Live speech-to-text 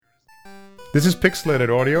This is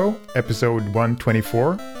Pixelated Audio, episode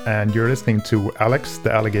 124, and you're listening to Alex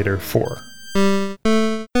the Alligator 4.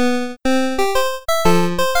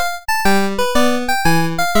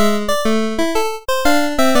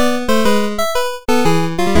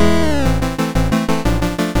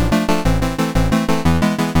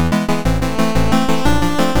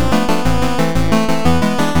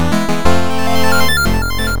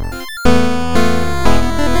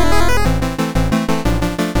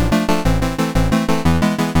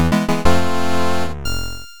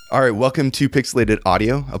 All right, welcome to Pixelated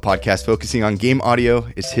Audio, a podcast focusing on game audio,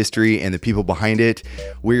 its history, and the people behind it.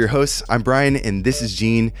 We're your hosts. I'm Brian, and this is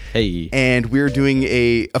Gene. Hey. And we're doing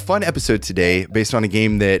a fun episode today based on a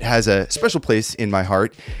game that has a special place in my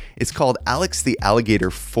heart. It's called Alex the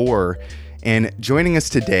Alligator 4. And joining us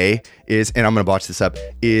today is, and I'm going to botch this up,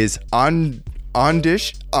 is Anders.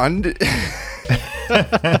 I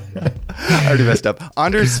already messed up.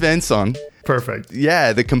 Anders Svensson. Perfect.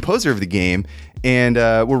 Yeah, the composer of the game. And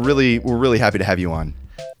we're really happy to have you on.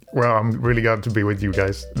 Well, I'm really glad to be with you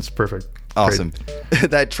guys. It's perfect. Awesome.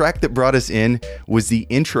 That track that brought us in was the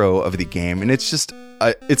intro of the game, and it's just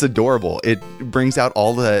it's adorable. It brings out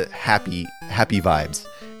all the happy vibes.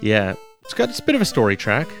 Yeah, it's a bit of a story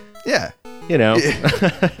track. Yeah. You know.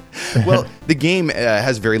 Well, the game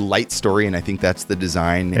has a very light story, and I think that's the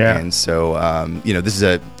design. Yeah. And so, this is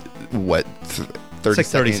a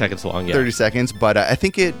 30 seconds long, yeah. 30 seconds, but I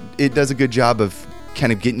think it does a good job of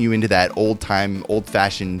kind of getting you into that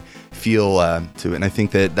old-fashioned feel to it, and I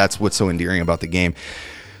think that's what's so endearing about the game.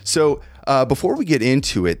 So before we get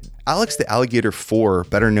into it, Alex the Alligator 4,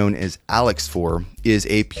 better known as Alex 4, is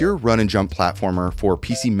a pure run-and-jump platformer for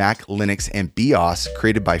PC, Mac, Linux, and BIOS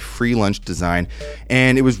created by Free Lunch Design,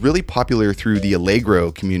 and it was really popular through the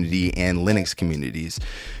Allegro community and Linux communities.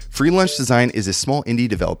 Free Lunch Design is a small indie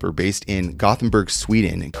developer based in Gothenburg,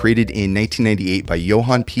 Sweden, and created in 1998 by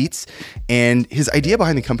Johan Pietz. And his idea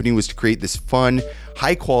behind the company was to create this fun,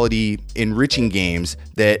 high-quality, enriching games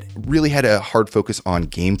that really had a hard focus on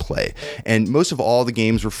gameplay. And most of all the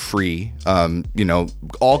games were free,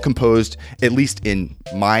 all composed, at least in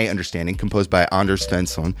my understanding, composed by Anders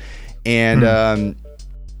Svensson. And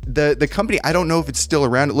the company, I don't know if it's still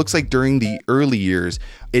around. It looks like during the early years,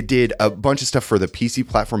 it did a bunch of stuff for the PC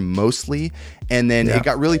platform mostly, and then it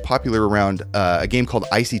got really popular around a game called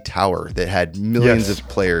Icy Tower that had millions of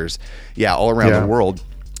players, all around the world.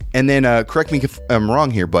 And then, correct me if I'm wrong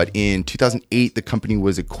here, but in 2008, the company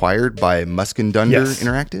was acquired by Muskendunder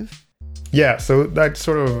Interactive? Yeah, so that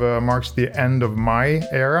sort of marks the end of my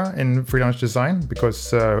era in freelance design,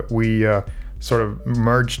 because we sort of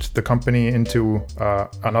merged the company into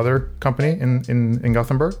another company in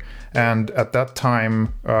Gothenburg. And at that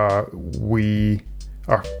time,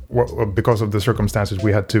 because of the circumstances,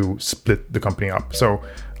 we had to split the company up. So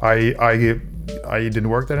I didn't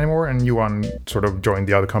work there anymore, and Johan sort of joined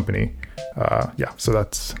the other company. So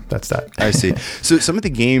that's that. I see. So some of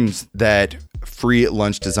the games that Free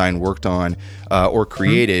Lunch Design worked on or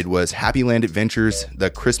created was Happy Land Adventures, the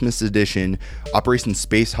Christmas edition, Operation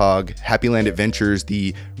Space Hog, Happy Land Adventures,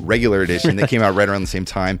 the regular edition that came out right around the same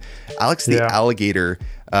time, Alex the Alligator,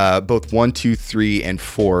 both 1, 2, 3, and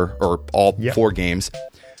 4, or all 4 games.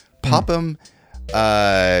 Pop'em,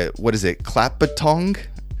 what is it, Clapbatong?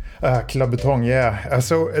 Clapbatong, yeah.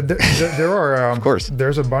 So there are, of course,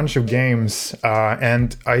 there's a bunch of games,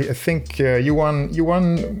 and I think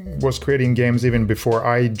Johan was creating games even before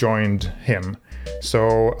I joined him.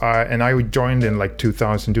 So and I joined in like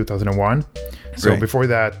 2000, 2001. So before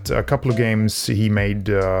that, a couple of games he made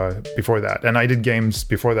before that, and I did games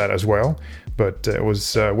before that as well. But it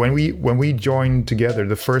was when we joined together,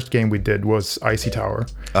 the first game we did was Icy Tower.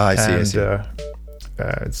 I see. So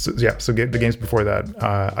the games before that,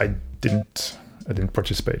 I didn't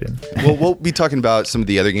participate in. Well, we'll be talking about some of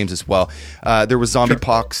the other games as well. There was Zombie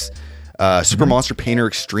Pox, Super Monster Painter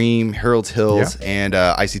Extreme, Harold's Hills, and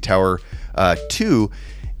Icy Tower 2.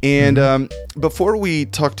 And before we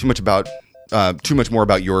talk too much more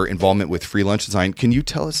about your involvement with Free Lunch Design, can you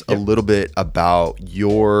tell us a little bit about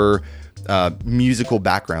your musical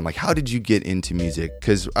background? Like, how did you get into music?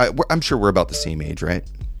 Because I'm sure we're about the same age, right?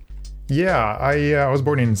 Yeah, I was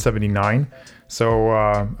born in 1979,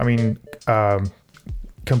 so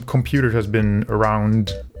computers has been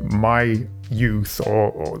around my youth,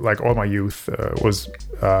 or like all my youth I was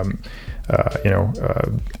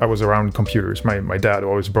around computers. My dad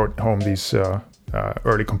always brought home these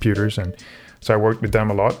early computers, and so I worked with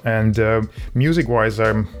them a lot. And music-wise,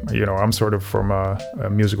 I'm sort of from a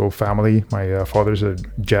musical family. My father's a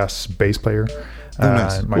jazz bass player.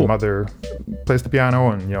 Nice. My mother plays the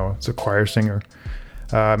piano, and it's a choir singer.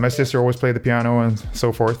 My sister always played the piano and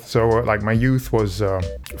so forth. So like my youth was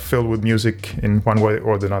filled with music in one way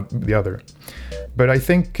or the other. But I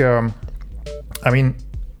think,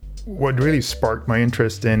 what really sparked my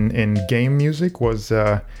interest in game music was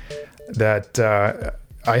that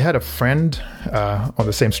I had a friend on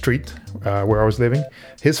the same street where I was living.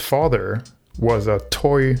 His father was a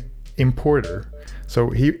toy importer. So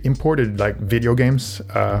he imported like video games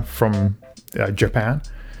from Japan.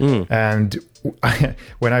 And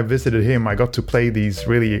when I visited him, I got to play these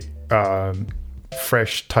really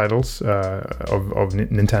fresh titles of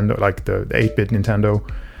Nintendo, like the 8-bit Nintendo.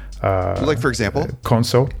 Like, for example?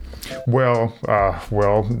 Console. Well,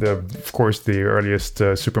 of course, the earliest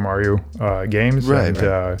Super Mario games. Right, and,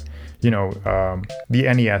 the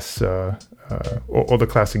NES, all the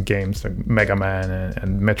classic games like Mega Man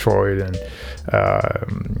and Metroid and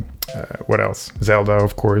what else? Zelda,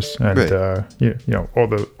 of course, and right. All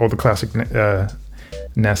the classic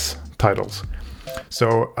NES titles.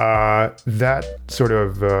 So that sort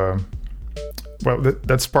of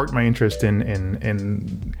that sparked my interest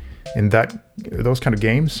in those kind of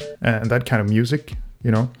games and that kind of music,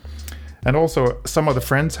 And also, some of the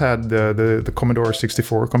friends had the Commodore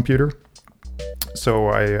 64 computer.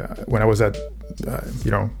 So when I was at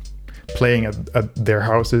playing at their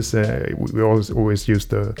houses, we always used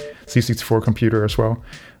the C64 computer as well,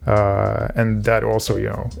 and that also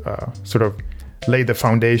sort of laid the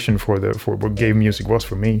foundation for what game music was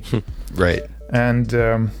for me. Right. And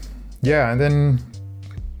and then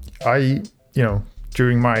I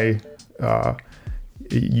during my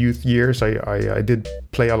youth years, I did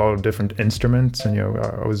play a lot of different instruments, and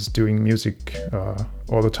I was doing music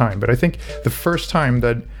all the time. But I think the first time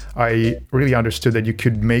that I really understood that you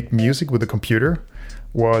could make music with a computer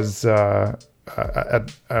was at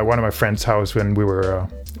one of my friend's house when we were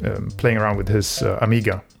playing around with his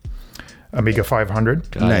Amiga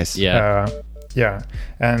 500. Nice. Yeah.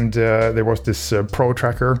 And there was this Pro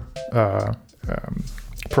Tracker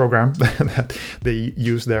program that they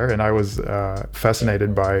used there, and I was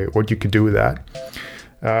fascinated by what you could do with that.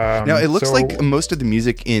 Now, it looks like most of the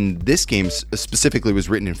music in this game specifically was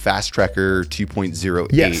written in Fast Tracker 2.08,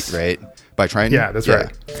 yes. right? By Triton? Yeah, that's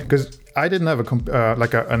right. Because I didn't have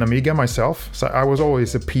an Amiga myself, so I was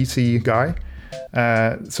always a PC guy.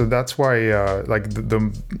 So that's why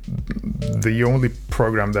the only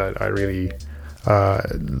program that I really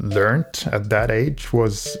learned at that age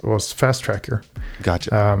was Fast Tracker.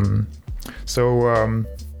 Gotcha. So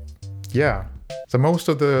most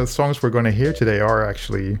of the songs we're going to hear today are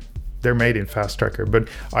actually, they're made in Fast Tracker, but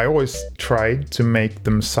I always tried to make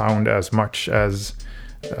them sound as much as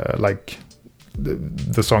like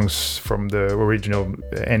the songs from the original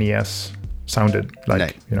NES sounded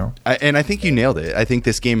like, And I think you nailed it. I think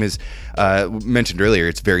this game is, mentioned earlier,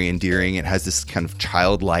 it's very endearing. It has this kind of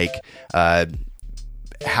childlike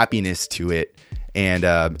happiness to it, and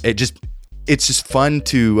it's just fun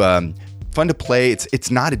to play.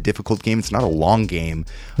 It's not a difficult game. It's not a long game.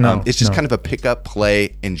 It's just kind of a pick up,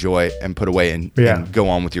 play, enjoy, and put away and go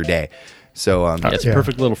on with your day. So it's a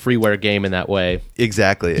perfect little freeware game in that way.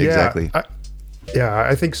 Exactly.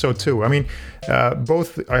 I think so too. I mean,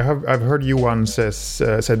 both. I've heard Johan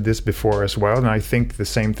said this before as well, and I think the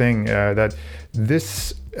same thing. That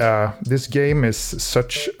this game is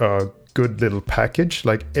such a good little package.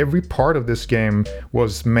 Like every part of this game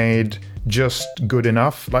was made just good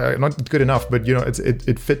enough. Like not good enough, but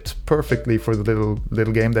it fits perfectly for the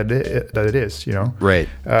little game that it is. Right.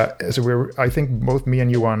 So I think both me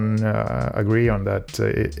and Johan agree on that.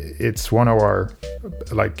 It's one of our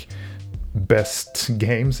best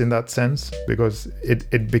games in that sense, because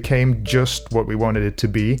it became just what we wanted it to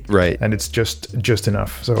be, right? And it's just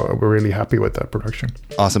enough. So we're really happy with that production.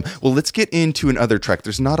 Awesome. Well, let's get into another track.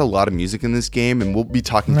 There's not a lot of music in this game, and we'll be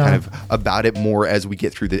talking kind of about it more as we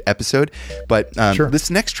get through the episode. But sure. This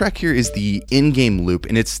next track here is the in-game loop,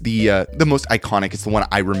 and it's the most iconic. It's the one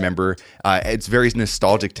I remember. It's very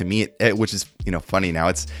nostalgic to me, which is funny. Now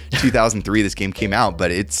it's 2003. This game came out,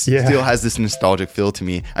 but it still has this nostalgic feel to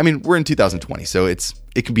me. I mean, we're in 2020, so it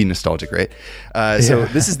can be nostalgic, right? So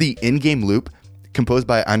this is the in-game loop, composed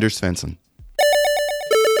by Anders Svensson.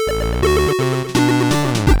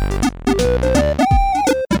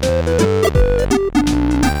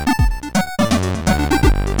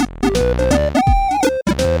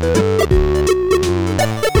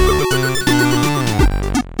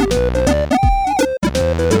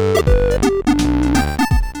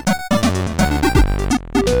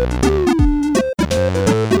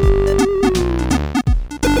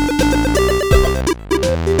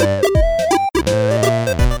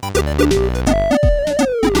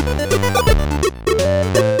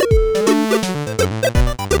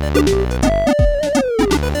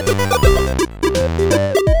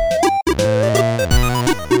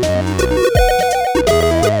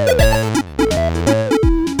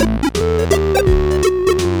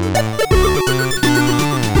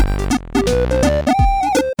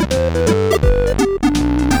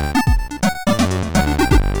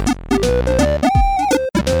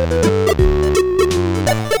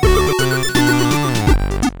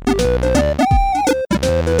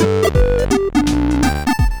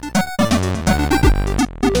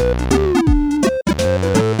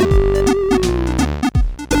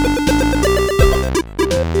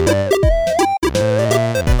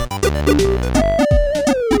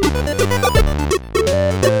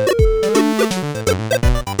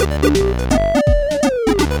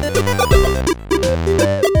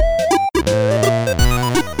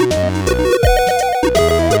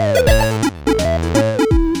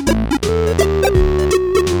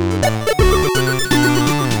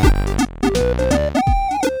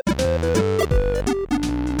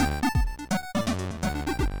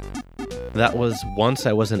 That was Once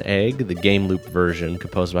I Was an Egg, the game loop version,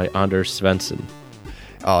 composed by Anders Svensson.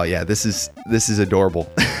 Oh yeah, this is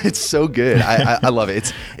adorable. It's so good. I love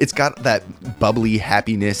it. It's got that bubbly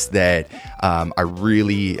happiness that I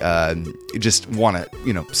really just want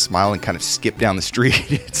to smile and kind of skip down the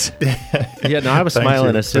street. Yeah, no, I was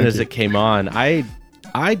smiling as soon Thank as you. it came on.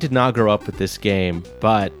 I did not grow up with this game,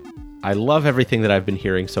 but I love everything that I've been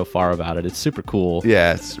hearing so far about it. It's super cool.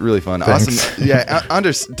 Yeah, it's really fun. Thanks. Awesome. Yeah,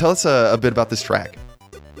 Anders, tell us a bit about this track.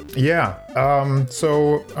 Yeah.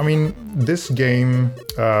 So, I mean, this game,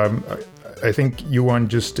 I think Johan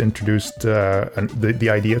just introduced the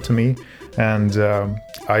idea to me, and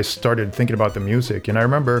I started thinking about the music. And I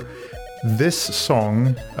remember this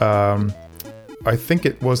song. I think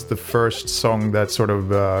it was the first song that sort of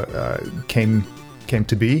came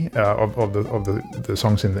to be of the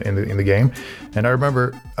songs in the game. And I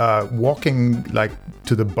remember walking like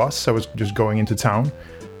to the bus. I was just going into town,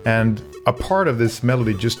 and a part of this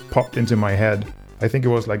melody just popped into my head. I think it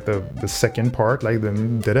was like the second part, like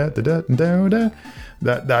the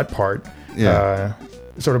that part. Yeah.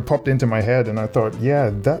 Sort of popped into my head, and I thought,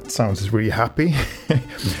 yeah, that sounds really happy.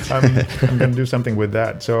 I'm gonna do something with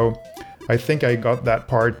that. So I think I got that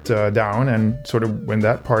part down, and sort of when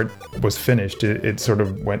that part was finished, it sort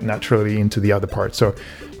of went naturally into the other part. So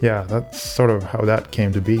yeah, that's sort of how that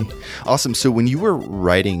came to be. Awesome. So when you were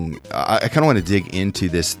writing, I kind of want to dig into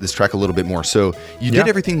this track a little bit more. So you did Yeah.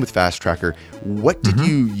 everything with Fast Tracker. What did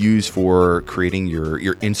you use for creating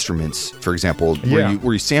your instruments? For example, Yeah.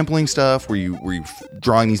 were you sampling stuff? Were you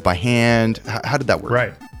drawing these by hand? How did that work?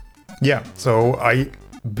 Right. Yeah. So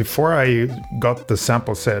before I got the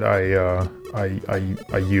sample set,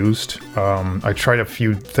 I used. I tried a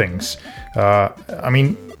few things. I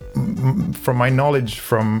mean, from my knowledge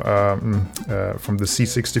from the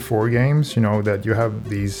C64 games, that you have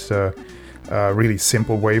these really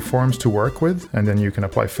simple waveforms to work with, and then you can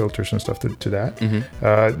apply filters and stuff to that.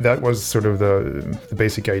 That was sort of the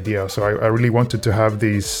basic idea. So I really wanted to have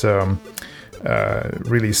these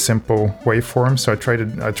really simple waveforms. So I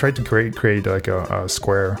tried to create like a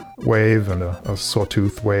square wave and a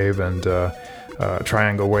sawtooth wave and a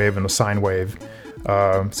triangle wave and a sine wave.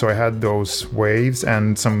 So I had those waves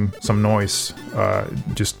and some noise,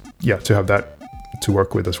 to have that to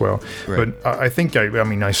work with as well. Right. But I think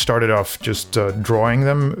I started off just drawing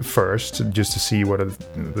them first, just to see what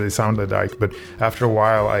they sounded like. But after a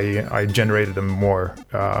while, I generated them more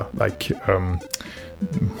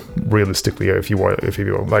realistically, if you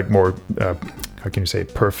will, like more how can you say,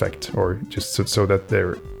 perfect, or just so that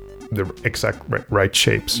they're the exact right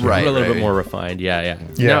shapes. Right. A little bit more refined. Yeah.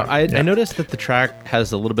 Yeah, Now, I yeah. noticed that the track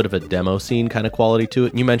has a little bit of a demo scene kind of quality to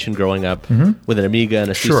it. You mentioned growing up with an Amiga and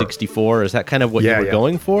a Sure. C64. Is that kind of what you Yeah, were yeah.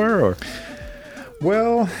 going for? Or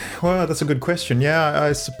Well, that's a good question. Yeah,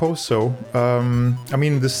 I suppose so. I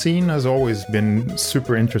mean, the scene has always been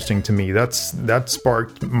super interesting to me. That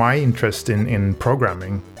sparked my interest in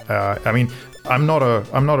programming. I mean, I'm not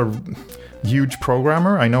a huge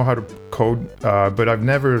programmer. I know how to code, but I've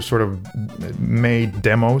never sort of made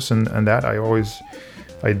demos and that.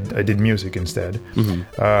 I did music instead.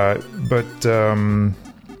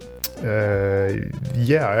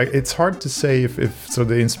 It's hard to say if so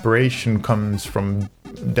the inspiration comes from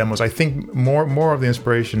demos. I think more of the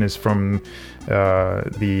inspiration is from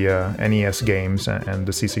the NES games and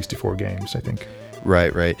the C64 games, I think.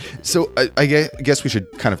 Right. So I guess we should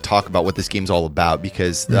kind of talk about what this game's all about,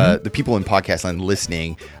 because the people in podcast land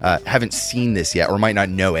listening haven't seen this yet or might not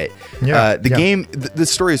know it. Game, the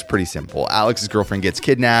story is pretty simple. Alex's girlfriend gets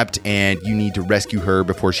kidnapped, and you need to rescue her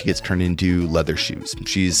before she gets turned into leather shoes.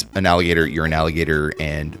 She's an alligator, you're an alligator,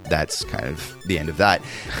 and that's kind of the end of that.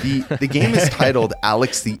 The game is titled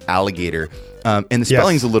Alex the Alligator. And the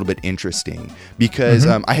spelling's a little bit interesting because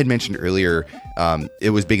I had mentioned earlier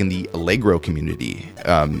it was big in the Allegro community.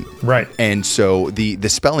 Right. And so the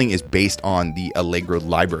spelling is based on the Allegro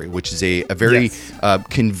library, which is a very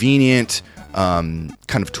convenient kind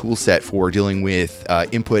of tool set for dealing with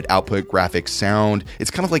input, output, graphics, sound.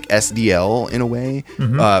 It's kind of like SDL in a way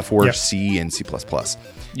for C and C++.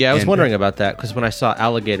 yeah, I was wondering about that because when I saw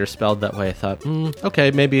alligator spelled that way, I thought,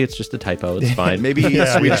 okay, maybe it's just a typo. It's fine. Maybe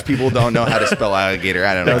Swedish people don't know how to spell alligator.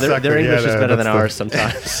 I don't know. No, their Exactly, English is better than that's the- ours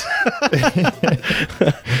sometimes.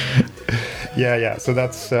 Yeah. So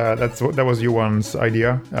that was Johan's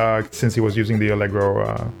idea, since he was using the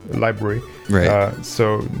Allegro library. Right.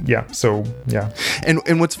 So yeah.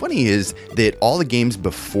 And what's funny is that all the games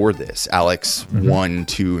before this, Alex 1,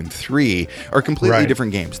 2, and 3, are completely Right.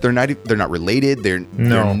 different games. They're not related. They're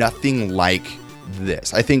nothing like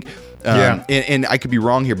this. I think, and I could be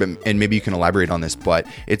wrong here, and maybe you can elaborate on this, but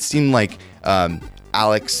it seemed like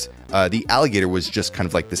Alex the alligator was just kind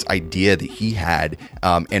of like this idea that he had,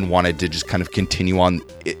 and wanted to just kind of continue on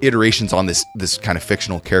iterations on this kind of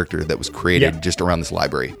fictional character that was created just around this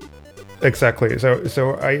library. Exactly.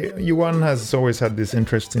 Yuan has always had this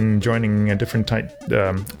interest in joining a different type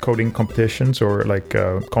coding competitions or like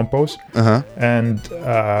compos. And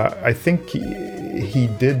I think he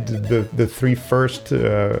did the three first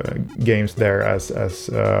games there as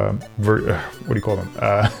what do you call them?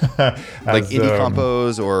 Like indie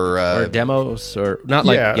compos or demos, or not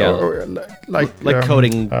like or like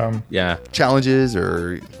coding challenges,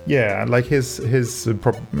 or like his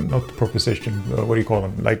not proposition. What do you call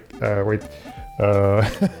them? Like wait.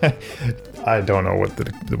 I don't know what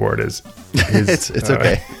the word is. It's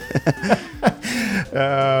okay.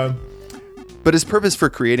 But his purpose for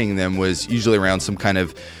creating them was usually around some kind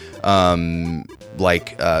of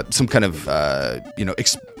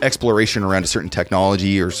exploration around a certain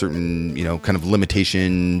technology or certain kind of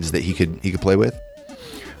limitations that he could play with.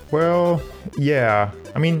 Well, yeah.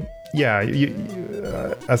 I mean, yeah.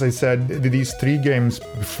 As I said, these three games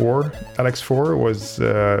before Alex 4 was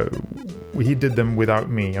he did them without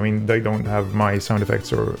me. I mean, they don't have my sound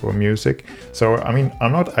effects or music. So I mean,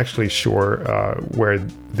 I'm not actually sure where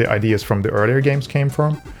the ideas from the earlier games came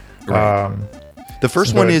from. Right. The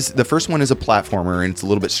first one is a platformer, and it's a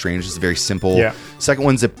little bit strange. It's very simple. Yeah. Second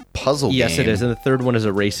one's a puzzle game. Yes, it is. And the third one is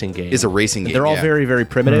a racing game. They're all very, very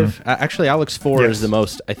primitive. Actually, Alex 4 is the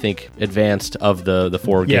most, I think, advanced of the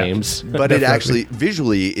four games. But it actually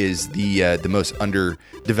visually is the most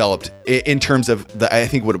underdeveloped in terms of I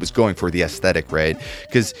think what it was going for, the aesthetic, right?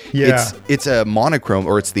 Because it's a monochrome,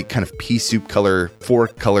 or it's the kind of pea soup color,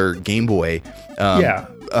 4-color Game Boy.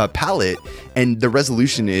 Palette, and the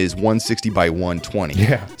resolution is 160 by 120.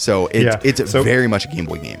 Yeah. So it's very much a Game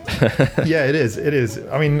Boy game. Yeah, it is. It is.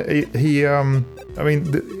 I mean,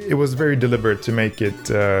 it was very deliberate to make it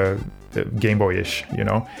Game Boy-ish,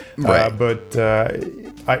 Right. But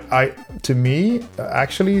to me,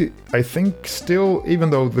 actually, I think still,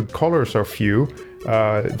 even though the colors are few,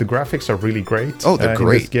 the graphics are really great. Oh, they're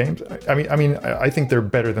great. In this game. I mean, I think they're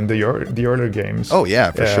better than the earlier games. Oh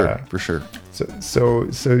yeah, for sure. So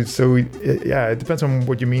it depends on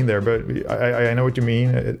what you mean there, but I know what you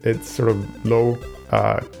mean. It's sort of low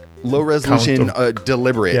resolution,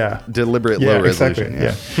 deliberate low resolution.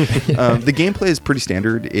 Yeah. The gameplay is pretty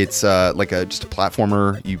standard. It's like just a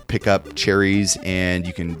platformer. You pick up cherries and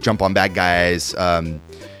you can jump on bad guys.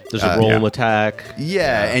 There's a roll attack.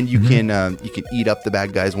 Yeah, and you can eat up the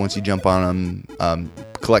bad guys once you jump on them.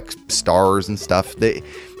 Collect stars and stuff.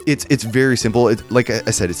 It's very simple. It's like I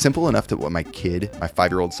said, it's simple enough that what my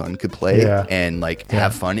 5-year-old son could play and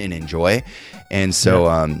have fun and enjoy. And so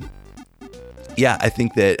I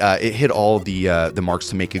think that it hit all the marks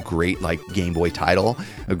to make a great Game Boy title,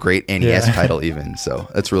 a great NES title even. So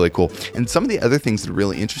that's really cool. And some of the other things that are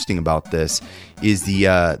really interesting about this is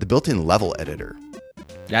the built-in level editor.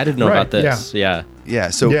 I didn't know about this. Yeah.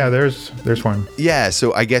 So there's one. Yeah.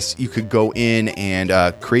 So I guess you could go in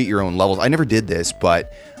and create your own levels. I never did this,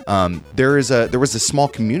 but there was a small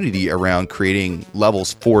community around creating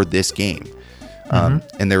levels for this game.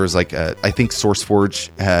 And there was I think SourceForge,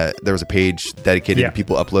 there was a page dedicated to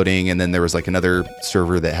people uploading, and then there was another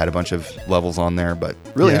server that had a bunch of levels on there. But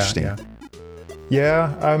really interesting. I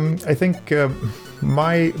think.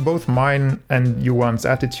 Both mine and Yuan's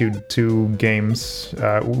attitude to games,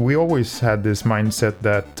 we always had this mindset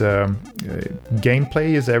that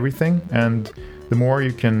gameplay is everything, and the more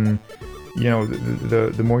you can,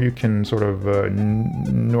 the more you can sort of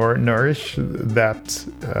nourish that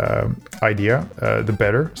idea, the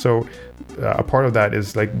better. So a part of that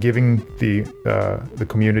is giving the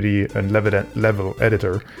community a level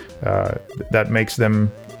editor that makes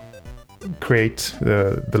them create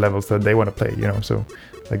the levels that they want to play, so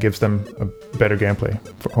that gives them a better gameplay,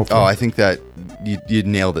 hopefully. I think that you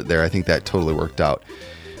nailed it there. I think that totally worked out.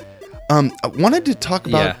 I wanted to talk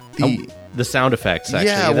about the sound effects,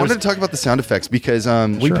 actually. Yeah, I wanted to talk about the sound effects because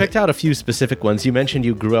we picked out a few specific ones. You mentioned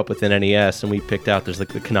you grew up with an NES, and we picked out there's the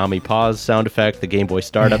Konami pause sound effect, the Game Boy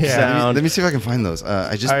startup sound. Let me see if I can find those.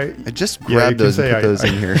 I just grabbed those and put those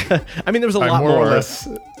in here. I mean, there was a lot more.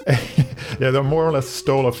 They more or less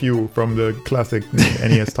stole a few from the classic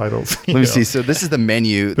NES titles. Let me see. So this is the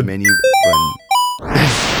menu. The menu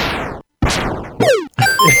button.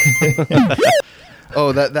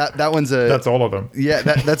 Oh, that one's that's all of them. Yeah,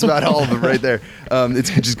 that's about all of them right there. It's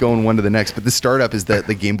just going one to the next. But the startup is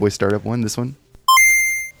the Game Boy startup one. This one.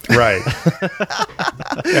 Right.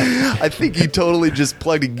 I think you totally just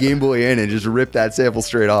plugged a Game Boy in and just ripped that sample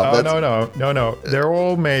straight off. No. They're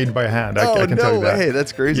all made by hand. I can tell you that. Hey,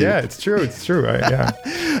 that's crazy. Yeah, it's true.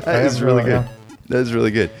 That is really good. That's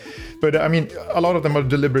really good. But I mean, a lot of them are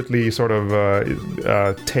deliberately sort of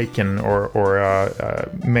taken or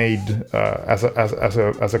made as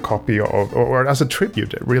a copy of, or as a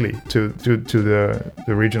tribute, really, to the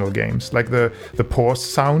original games, like the pause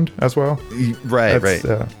sound as well. Right, That's,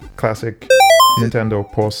 right. Classic Nintendo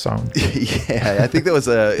pause sound. Yeah, I think that was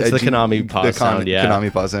It's the Konami pause sound, yeah.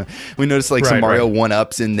 Konami pause sound. We noticed like some Mario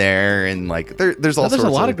 1-ups in there, and like there's all there's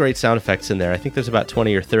sorts a lot of great sound effects in there. I think there's about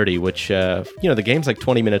 20 or 30, which the game's like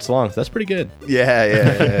 20 minutes long, so that's pretty good.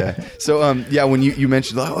 Yeah. So when you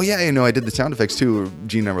mentioned, like, oh yeah, I did the sound effects too,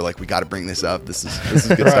 Gene and I were like, we got to bring this up. This is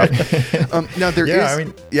good stuff. Now there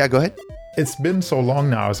is. Go ahead. It's been so long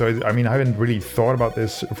now, so I haven't really thought about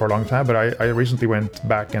this for a long time, but I recently went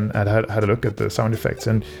back and had a look at the sound effects,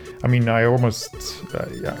 and I almost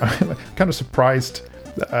kind of surprised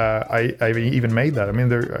I even made that.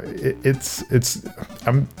 It's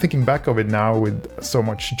I'm thinking back of it now with so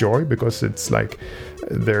much joy, because it's like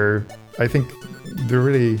I think they're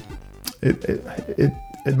really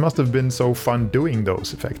it must have been so fun doing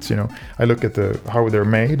those effects. I look at how they're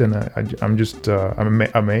made, and I'm just I'm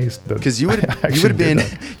amazed that, because you would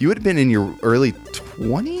have been in your early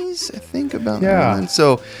 20s, I think, about yeah. Then.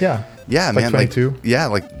 So yeah, man, 22.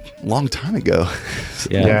 like long time ago.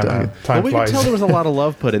 Time but we flies. could tell there was a lot of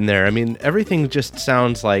love put in there. Everything just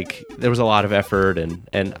sounds like there was a lot of effort, and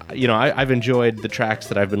I've enjoyed the tracks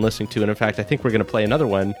that I've been listening to, and in fact, I think we're going to play another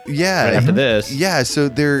one. Yeah, right after this. Yeah, so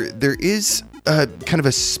there is kind of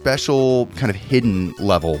a special kind of hidden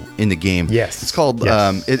level in the game. Yes, it's called.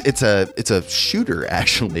 Yes. It's a shooter,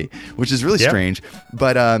 actually, which is really strange.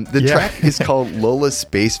 But the track is called Lola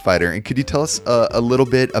Space Fighter. And could you tell us a little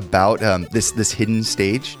bit about this hidden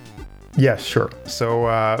stage? Yeah, sure. So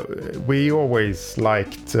we always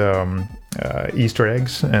liked Easter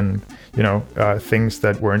eggs and things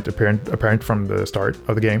that weren't apparent from the start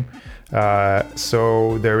of the game.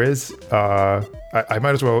 So there is. I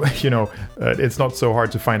might as well, it's not so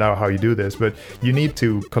hard to find out how you do this, but you need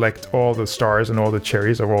to collect all the stars and all the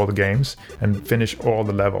cherries of all the games and finish all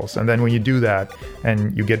the levels. And then when you do that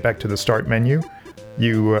and you get back to the start menu,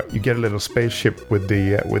 you get a little spaceship with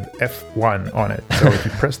F1 on it. So if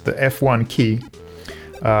you press the F1 key,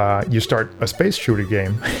 you start a space shooter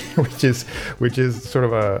game, which is sort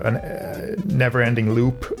of a never-ending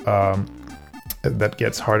loop that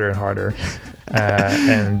gets harder and harder.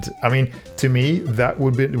 And to me, that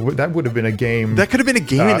would have been a game. That could have been a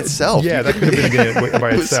game in itself. Yeah, that could have been a game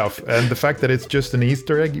by itself. And the fact that it's just an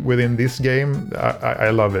Easter egg within this game, I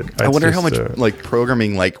love it. I wonder how much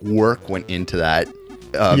programming work went into that.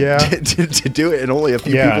 To do it, and only a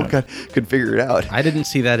few people could figure it out. I didn't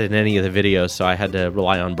see that in any of the videos, so I had to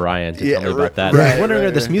rely on Brian to tell me about that. Right, I was wondering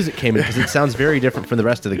where this music came in, because it sounds very different from the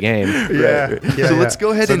rest of the game. So let's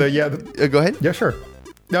go ahead go ahead. Yeah, sure.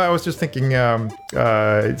 No, I was just thinking.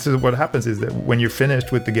 So what happens is that when you're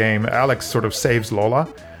finished with the game, Alex sort of saves Lola,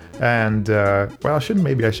 and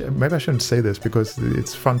maybe I shouldn't say this because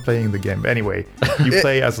it's fun playing the game. But anyway, you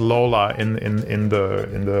play as Lola in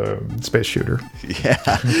the space shooter.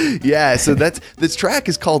 Yeah. So this track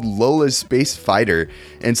is called Lola's Space Fighter,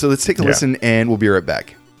 and so let's take a listen, and we'll be right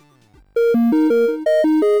back.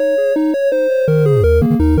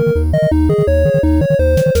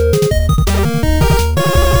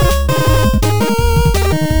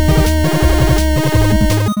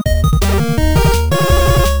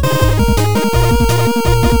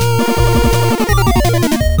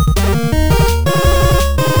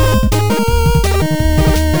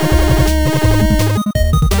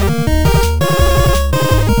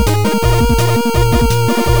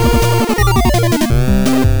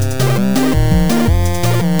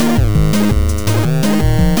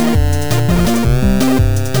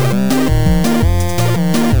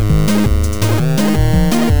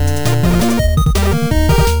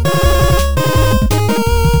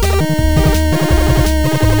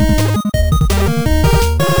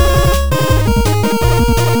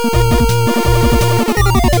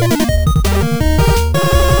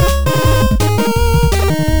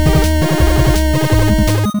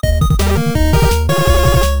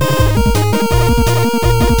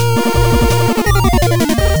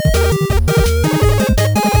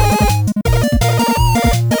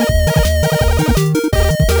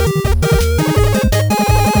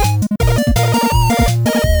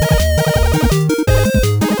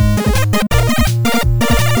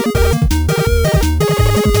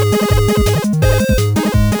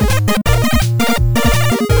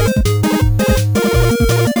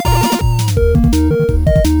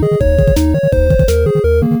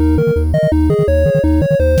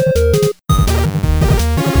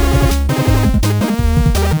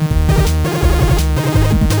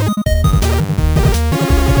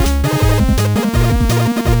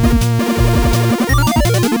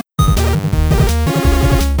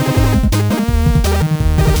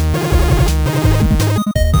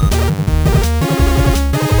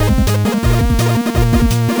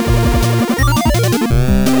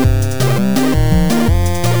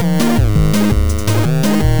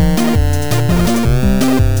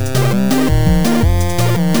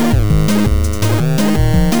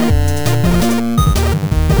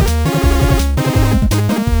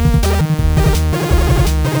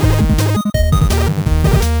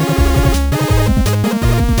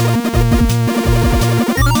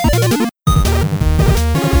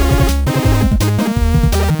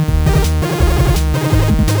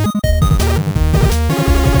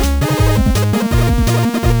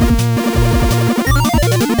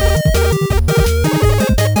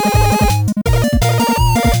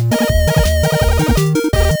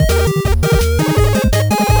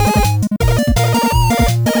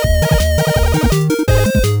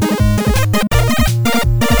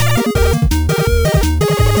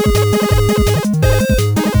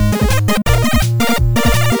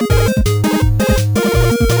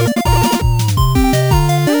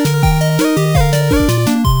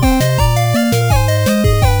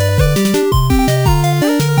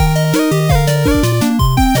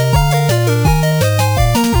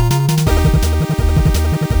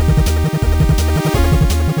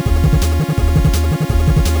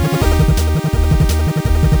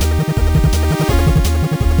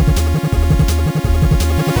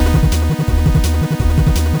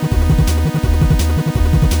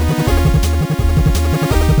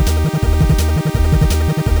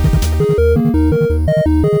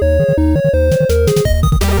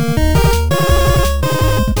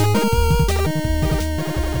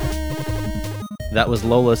 was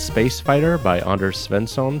Lola's Space Fighter by Anders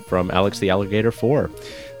Svensson from Alex the Alligator 4.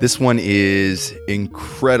 This one is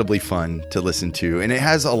incredibly fun to listen to, and it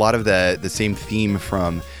has a lot of the same theme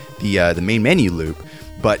from the main menu loop,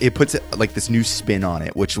 but it puts like this new spin on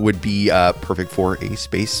it, which would be perfect for a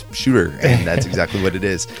space shooter, and that's exactly what it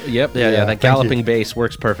is. Yep, yeah. That galloping bass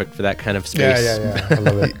works perfect for that kind of space. Yeah. I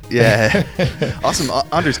love it. Yeah, awesome.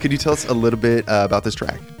 Anders, could you tell us a little bit about this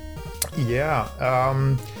track? Yeah.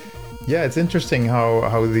 It's interesting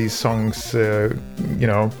how these songs,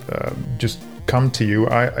 just come to you.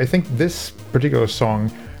 I think this particular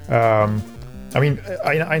song, I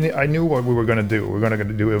knew what we were going to do. We were going to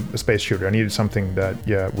do a space shooter. I needed something that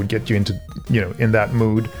would get you into, in that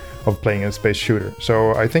mood of playing a space shooter.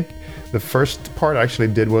 So I think the first part I actually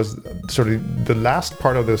did was sort of the last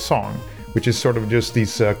part of the song, which is sort of just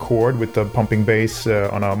these chord with the pumping bass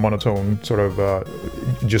on a monotone sort of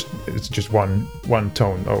it's just one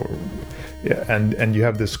tone. And you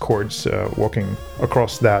have this chords walking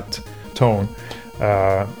across that tone.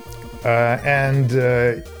 That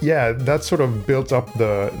sort of built up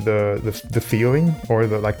the feeling or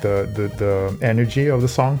the energy of the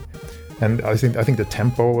song, and I think the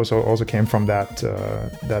tempo also came from that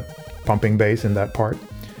pumping bass in that part,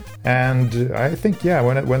 and I think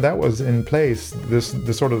when that was in place, the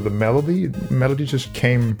sort of the melody just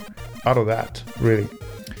came out of that really,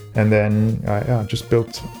 and then just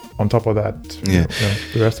built on top of that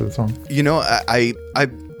the rest of the song. I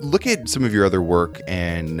look at some of your other work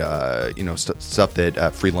and stuff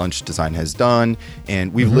that Free Lunch Design has done,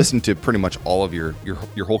 and we've listened to pretty much all of your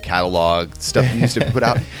whole catalog stuff you used to put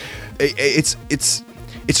out. It's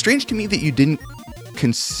strange to me that you didn't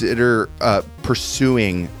consider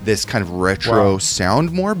pursuing this kind of retro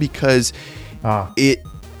sound more, because it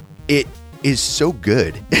is so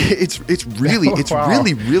good. It's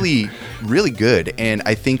really really good, and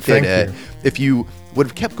I think that if you would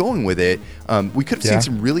have kept going with it, we could have seen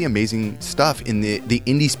some really amazing stuff in the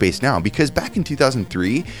indie space now, because back in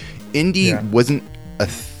 2003 indie wasn't a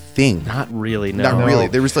thing. Not really.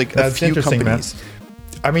 There was like a few companies, man.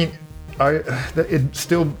 I mean, it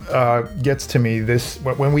still gets to me this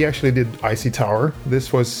when we actually did Icy Tower.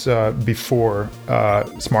 This was before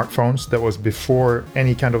smartphones. That was before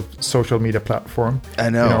any kind of social media platform. I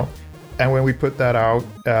know. And when we put that out,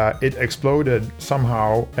 it exploded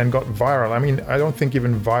somehow and got viral. I mean, I don't think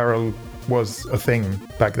even viral was a thing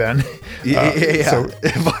back then. So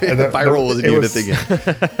viral wasn't even a thing.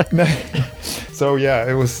 So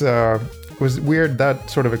it was weird that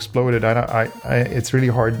sort of exploded. It's really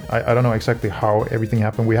hard. I don't know exactly how everything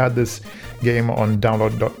happened. We had this game on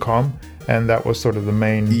download.com, and that was sort of the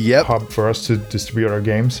main hub for us to distribute our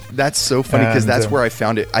games. That's so funny, because that's where I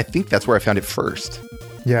found it. I think that's where I found it first.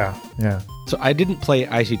 Yeah. So I didn't play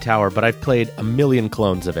Icy Tower, but I've played a million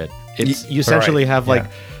clones of it. You essentially have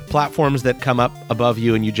platforms that come up above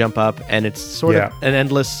you and you jump up, and it's sort of an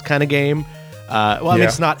endless kind of game. I mean,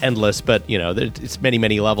 it's not endless, but it's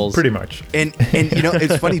many levels. Pretty much. And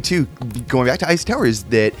it's funny too, going back to Icy Tower, is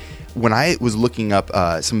that when I was looking up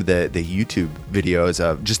some of the YouTube videos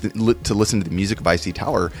of just to listen to the music of Icy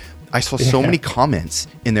Tower, I saw so many comments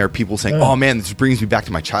in there, people saying, "Oh man, this brings me back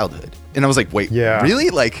to my childhood." And I was like, "Wait, really?"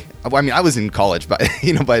 Like, I mean, I was in college by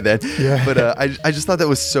then, but I just thought that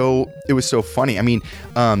was so funny. I mean,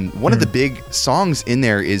 one of the big songs in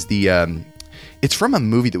there is it's from a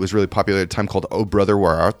movie that was really popular at the time called "Oh Brother,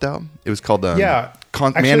 Where Art Thou?" It was called Man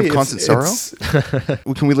of Constant Sorrow.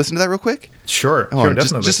 Can we listen to that real quick? Sure,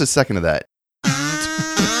 definitely. Just a second of that.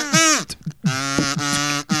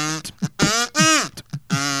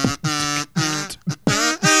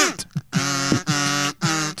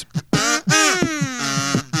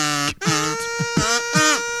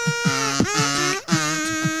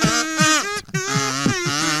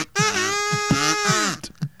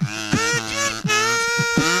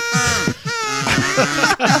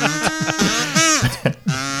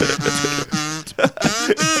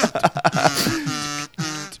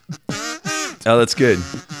 Oh, that's good.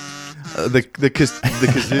 The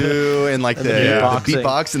kazoo and like the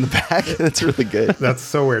beatbox in the back. That's really good. That's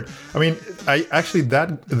so weird. I mean,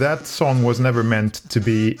 that song was never meant to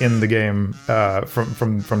be in the game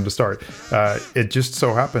from the start. It just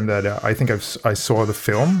so happened that I think I saw the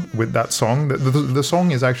film with that song. The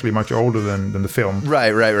song is actually much older than the film.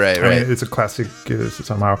 Right. I mean, it's a classic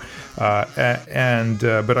somehow.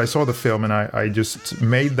 But I saw the film and I just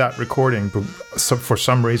made that recording for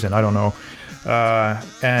some reason. I don't know.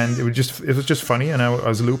 And it was just funny, and I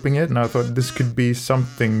was looping it, and I thought this could be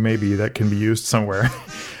something maybe that can be used somewhere.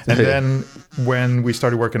 And then when we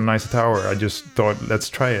started working on Icy Tower, I just thought, let's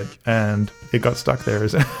try it, and it got stuck there.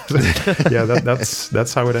 So, yeah,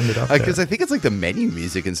 that's how it ended up. Because I think it's like the menu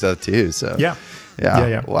music and stuff too. So yeah.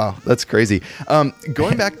 Wow, that's crazy.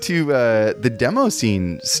 Going back to the demo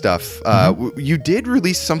scene stuff, you did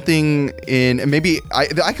release something in, and maybe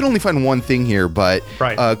I can only find one thing here, but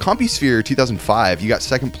CompuSphere 2005, you got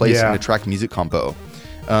second place in a track music compo.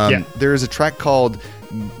 There's a track called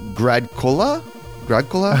Gradkola.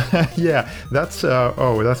 Yeah, that's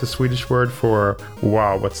a Swedish word for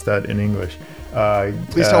wow. What's that in English?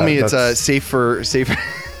 Please tell me it's safe for the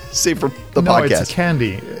podcast. No, it's a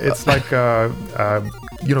candy. It's like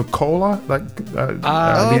cola, like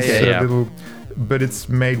little, but it's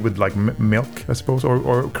made with like milk, I suppose,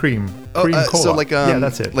 or cream. Cream cola. So like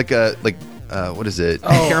that's it. What is it?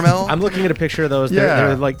 Caramel? I'm looking at a picture of those.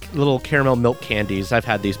 They're like little caramel milk candies. I've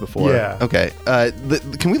had these before. Yeah. Okay.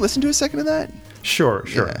 Can we listen to a second of that? Sure.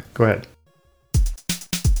 Yeah. Go ahead.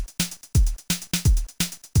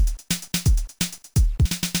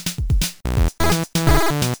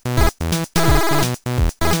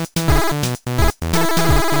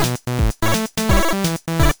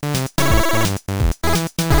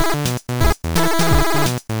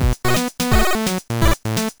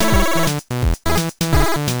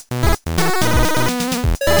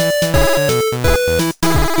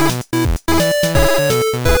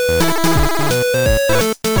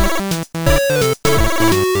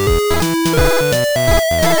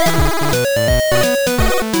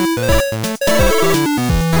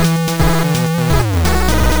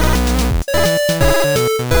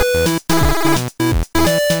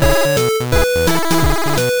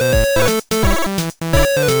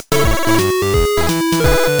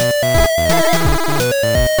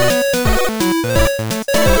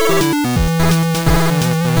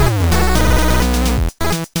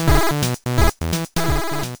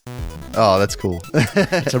 Oh, that's cool.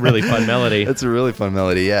 It's a really fun melody. That's a really fun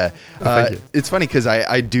melody, yeah. It's funny because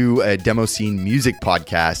I do a demo scene music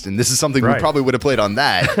podcast, and this is something we probably would have played on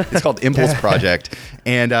that. It's called Impulse Project.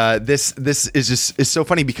 And this is so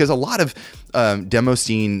funny because a lot of demo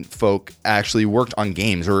scene folk actually worked on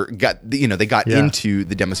games or got into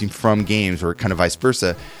the demo scene from games or kind of vice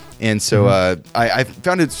versa. And so I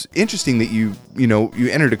found it's interesting that you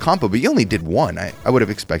entered a compo, but you only did one. I would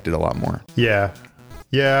have expected a lot more.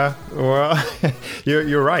 Yeah, well,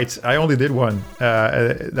 you're right. I only did one.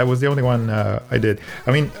 That was the only one I did.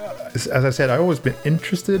 I mean, as I said, I've always been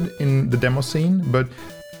interested in the demo scene, but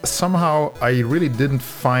somehow I really didn't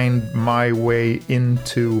find my way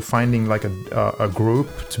into finding like a group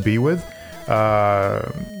to be with. So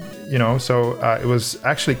it was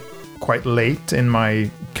actually quite late in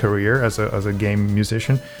my career as a game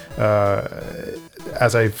musician.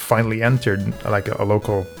 As I finally entered like a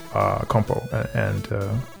local compo, and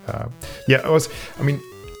it was. I mean,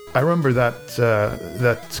 I remember that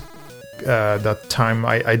time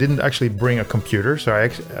I didn't actually bring a computer, so I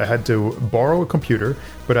had to borrow a computer.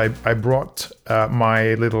 But I brought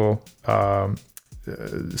my little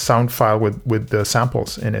sound file with the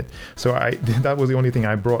samples in it. So that was the only thing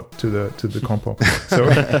I brought to the compo. So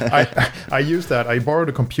I used that. I borrowed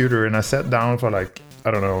a computer and I sat down for like, I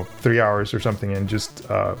don't know, 3 hours or something, and just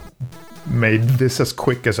made this as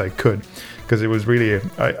quick as I could, because it was really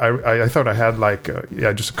I thought I had like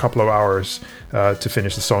just a couple of hours to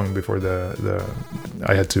finish the song before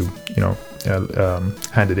I had to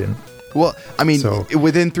hand it in. Well, I mean,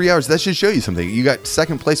 within 3 hours, that should show you something. You got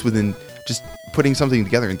second place within just putting something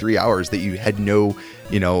together in 3 hours that you had no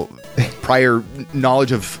prior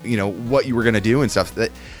knowledge of what you were going to do and stuff.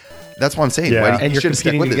 That's what I'm saying. Yeah. And you're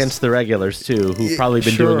competing against the regulars too, who've probably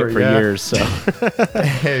been doing it for years. So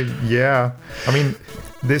yeah, I mean,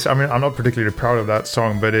 I'm not particularly proud of that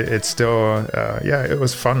song, but it's still it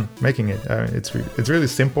was fun making it. It's really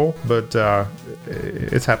simple, but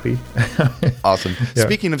it's happy. Awesome. Yeah.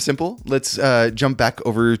 Speaking of simple, let's jump back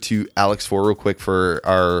over to Alex 4 real quick for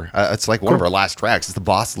our it's like one of our last tracks. It's the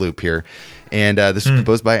boss loop here, and this was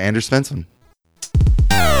composed by Anders Svensson.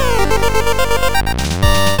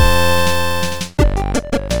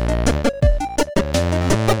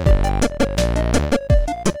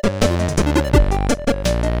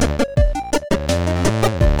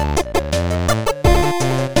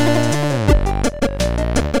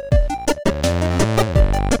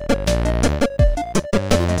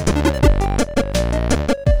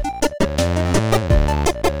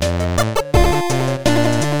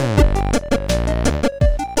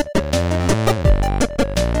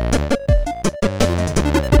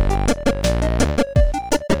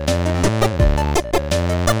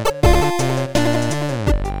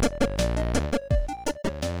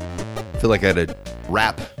 Like I had a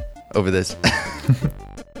rap over this.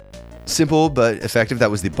 Simple but effective.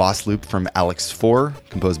 That was the boss loop from Alex 4,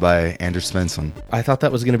 composed by Anders Svensson. I thought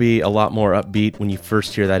that was going to be a lot more upbeat when you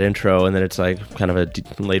first hear that intro, and then it's like kind of a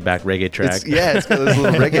laid-back reggae track. It's got this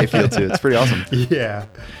little reggae feel to it. It's pretty awesome. Yeah.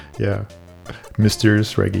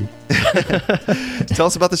 Mysterious reggae. Tell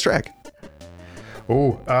us about this track.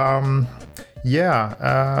 Oh, that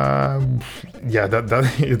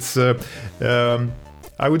it's.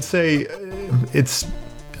 I would say it's.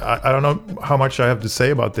 I don't know how much I have to say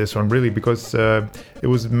about this one really, because it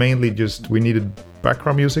was mainly just we needed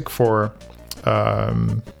background music for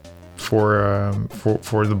the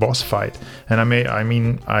boss fight, and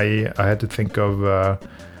I had to think of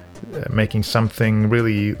making something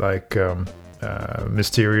really like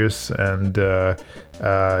mysterious and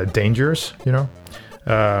dangerous,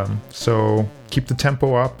 so keep the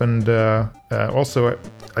tempo up, and also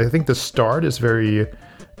I think the start is very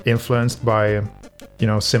influenced by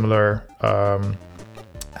similar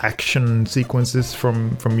action sequences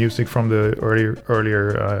from music from the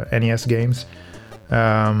earlier NES games.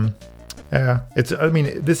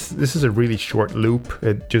 This is a really short loop.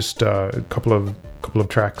 It just a couple of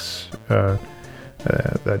tracks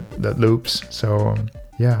that loops. So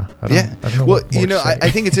I don't know. Well, I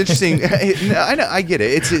think it's interesting. I get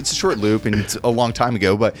it. It's a short loop and it's a long time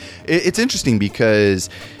ago, but it's interesting because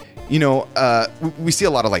we see a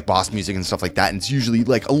lot of like boss music and stuff like that, and it's usually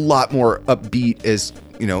like a lot more upbeat as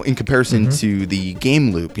in comparison to the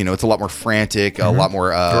game loop. It's a lot more frantic, a lot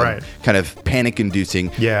more kind of panic inducing.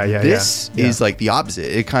 This is like the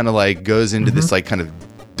opposite. It kind of like goes into this like kind of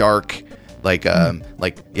dark, like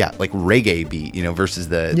reggae beat, versus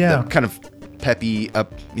the kind of peppy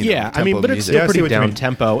up tempo but it's still pretty down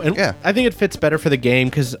tempo, and I think it fits better for the game,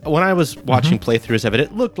 because when I was watching playthroughs of it,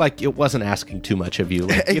 it looked like it wasn't asking too much of you.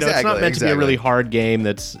 Like, it's not meant to be a really hard game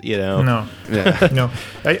that's no.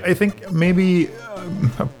 I think maybe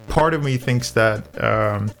part of me thinks that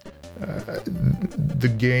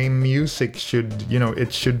the game music should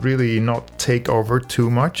it should really not take over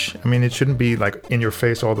too much. it shouldn't be like in your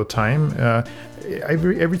face all the time.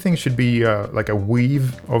 Everything should be like a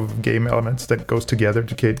weave of game elements that goes together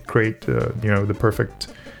to create the perfect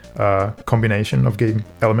combination of game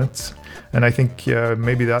elements. And I think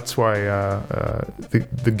maybe that's why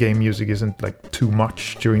the game music isn't like too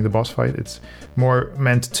much during the boss fight. It's more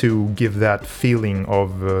meant to give that feeling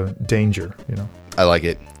of danger. I like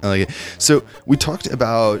it. So we talked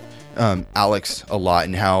about Alex a lot,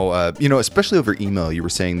 and how especially over email, you were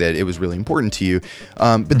saying that it was really important to you.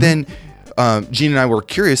 But then Gene and I were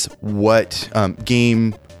curious what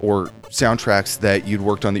game or soundtracks that you'd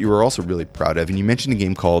worked on that you were also really proud of. And you mentioned a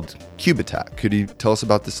game called Cube Attack. Could you tell us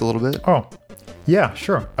about this a little bit? Oh, yeah,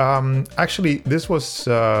 sure. Actually, this was,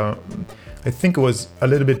 I think it was a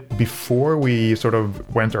little bit before we sort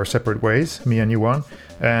of went our separate ways, me and Yuan.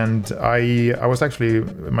 And I was actually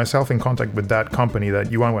myself in contact with that company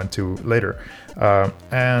that Yuan went to later,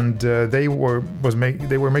 and they were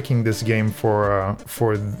making this game for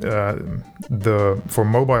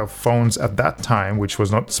mobile phones at that time, which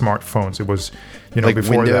was not smartphones. It was like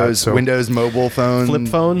before Windows, that, so Windows mobile phones, flip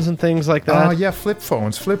phones and things like that. Flip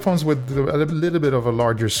phones with a little bit of a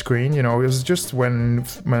larger screen. It was just when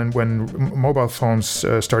mobile phones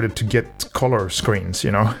started to get color screens.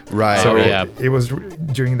 Right. So it was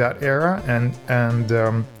during that era, and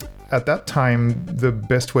at that time the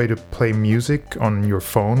best way to play music on your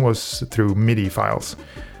phone was through MIDI files.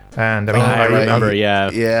 And I remember.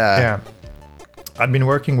 I'd been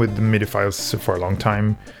working with the MIDI files for a long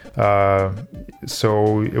time,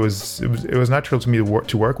 so it was natural to me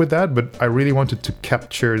to work with that. But I really wanted to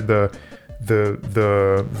capture the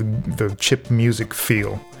chip music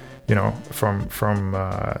feel, from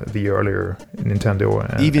the earlier Nintendo,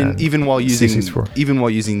 and even while using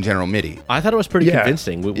C64. General MIDI. I thought it was pretty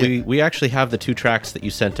convincing. We actually have the two tracks that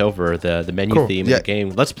you sent over, the menu theme of the game.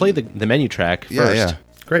 Let's play the menu track first. Yeah.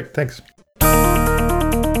 Great, thanks.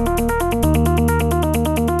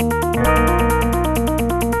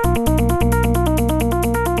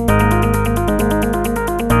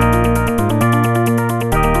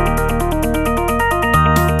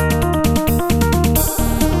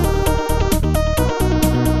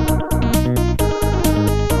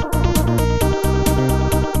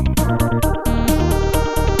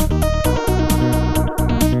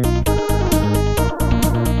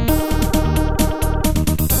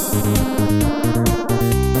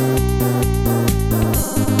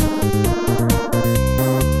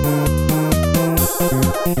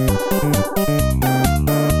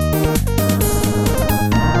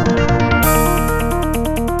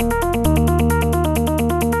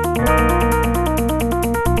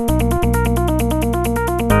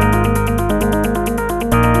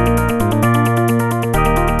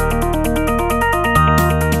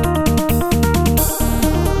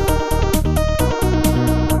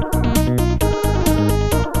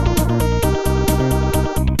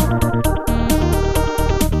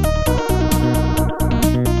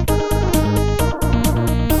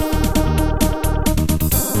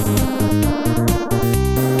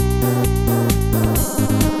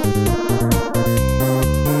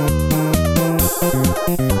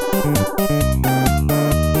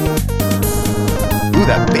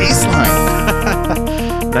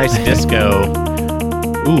 Space Disco.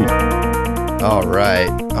 Ooh. All right.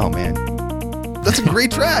 Oh, man. That's a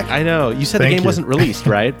great track. I know. You said the game wasn't released,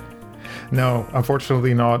 right? No,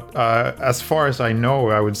 unfortunately not. As far as I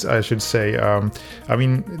know, I should say. I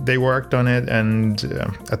mean, they worked on it, and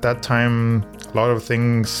at that time, a lot of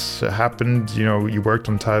things happened. You know, you worked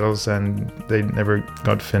on titles, and they never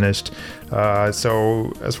got finished.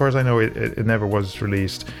 So, as far as I know, it never was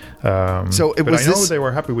released. So it but was. I know they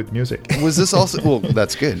were happy with music. Was this also? Well,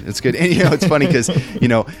 that's good. It's good. And it's funny because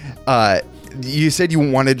you said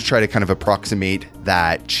you wanted to try to kind of approximate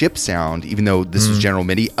that chip sound, even though this was General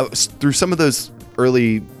MIDI, through some of those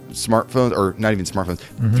early smartphones, or not even smartphones,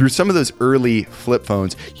 through some of those early flip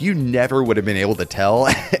phones, you never would have been able to tell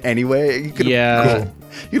anyway. You could have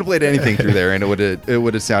played anything through there, and it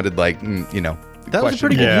would have sounded like That was a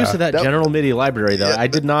pretty good use of that General MIDI library, though.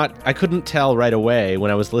 Yeah. I couldn't tell right away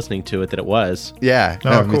when I was listening to it that it was. Yeah,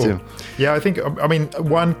 cool. Me too. Yeah, I mean,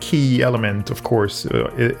 one key element, of course,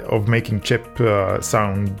 of making chip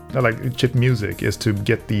sound, like chip music, is to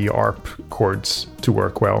get the ARP chords to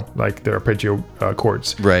work well, like the arpeggio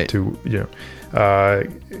chords. Right. To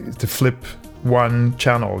flip one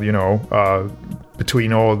channel,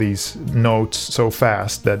 between all these notes so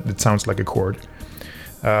fast that it sounds like a chord.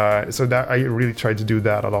 So that I really try to do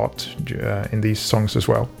that a lot in these songs as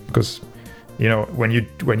well, because when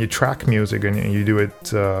you track music and you do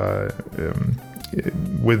it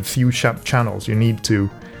with few channels, you need to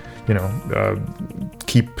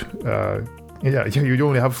keep you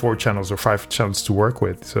only have 4 channels or 5 channels to work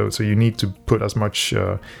with, so you need to put as much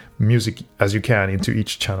music as you can into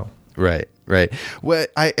each channel. Right. Well,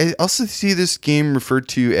 I also see this game referred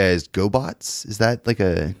to as GoBots. Is that like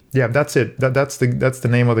a? Yeah, that's it. That's the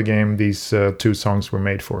name of the game these 2 songs were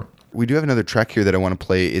made for. We do have another track here that I want to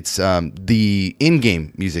play. It's the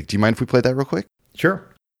in-game music. Do you mind if we play that real quick? Sure.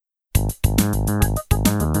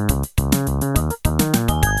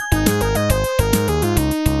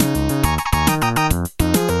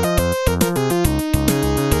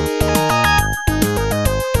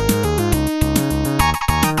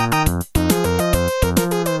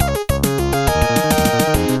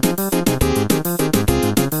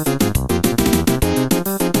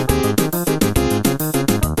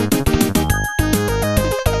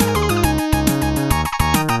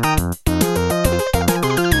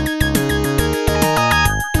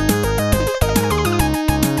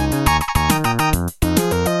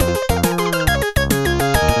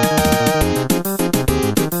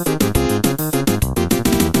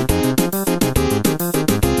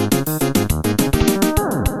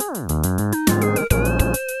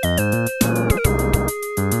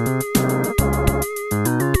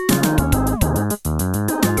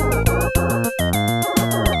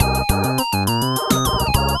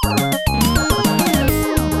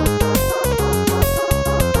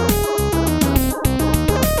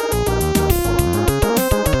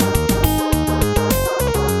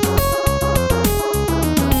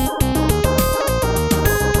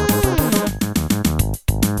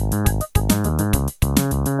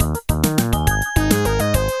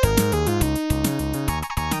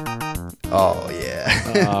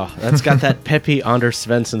 That's got that peppy Anders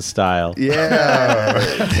Svensson style. Yeah.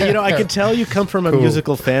 I can tell you come from a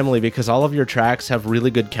musical family because all of your tracks have really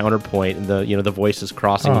good counterpoint and the voices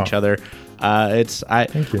crossing each other.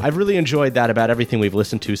 I've really enjoyed that about everything we've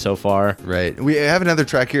listened to so far. Right. We have another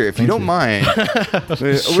track here, if you don't mind.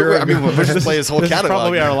 Sure. We'll just play his whole catalog. This is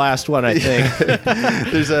probably our last one, I think.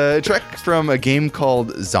 There's a track from a game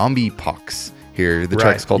called Zombie Pox here. The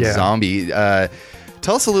track's called Zombie.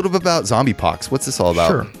 Tell us a little bit about Zombie Pox. What's this all about?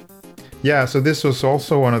 Sure. Yeah, so this was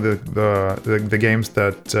also one of the games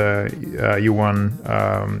that Johan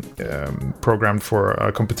programmed for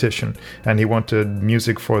a competition, and he wanted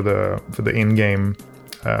music for the in-game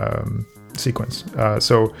sequence.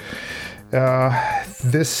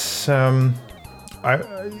 This I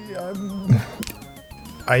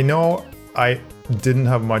know I didn't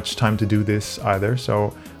have much time to do this either,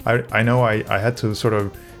 so I know I had to sort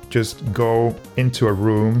of just go into a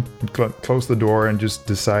room, close the door, and just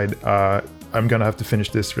decide I'm gonna have to finish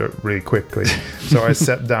this really quickly. So I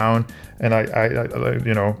sat down and I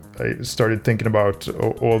started thinking about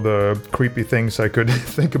all the creepy things I could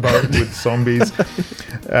think about with zombies.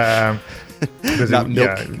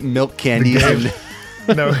 Milk candies.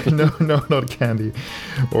 No, not candy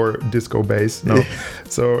or disco bass. No. I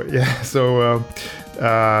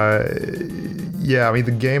mean,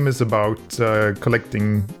 the game is about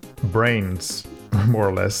collecting brains, more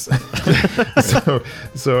or less.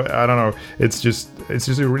 so I don't know. It's just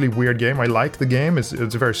a really weird game. I like the game. It's a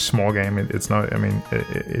very small game. It's not. I mean,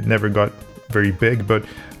 it never got very big, but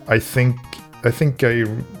I think I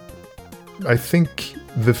I think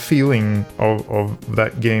the feeling of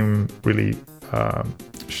that game really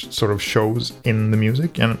sort of shows in the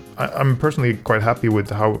music, and I'm personally quite happy with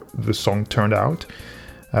how the song turned out.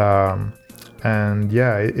 And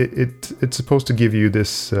yeah, it's supposed to give you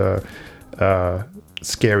this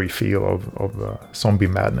scary feel of zombie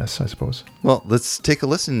madness, I suppose. Well, let's take a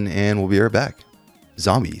listen, and we'll be right back.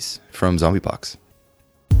 Zombies from Zombiepox.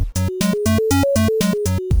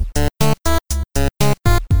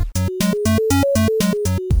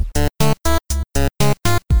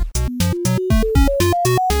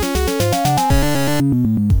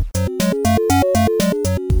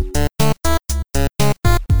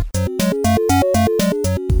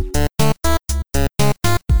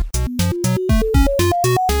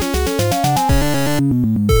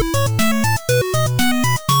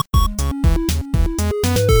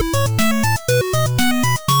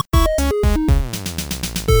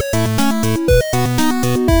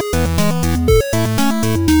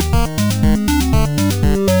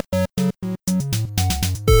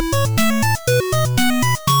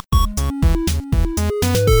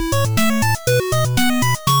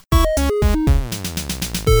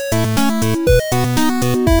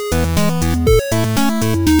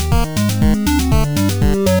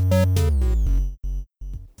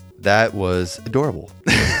 That was adorable.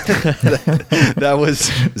 that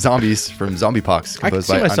was Zombies from Zombiepox, composed I can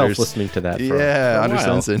see by myself Anders. Listening to that. Anders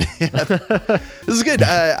Svensson. This is good.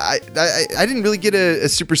 I didn't really get a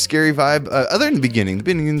super scary vibe, other than the beginning. The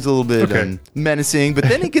beginning's a little bit menacing, but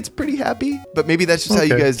then it gets pretty happy. But maybe that's just how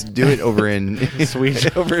you guys do it over in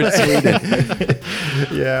Sweden.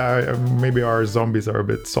 Yeah, maybe our zombies are a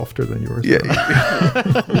bit softer than yours. Yeah,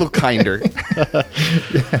 a little kinder.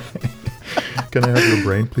 Yeah. Can I have your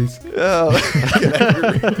brain, please?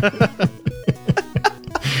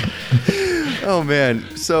 Oh man!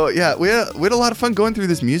 So yeah, we had a lot of fun going through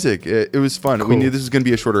this music. It was fun. Cool. We knew this was going to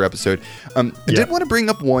be a shorter episode. I did want to bring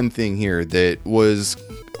up one thing here that was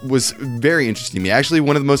very interesting to me. Actually,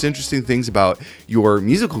 one of the most interesting things about your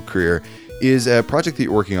musical career is a project that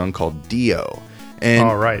you're working on called Dio. And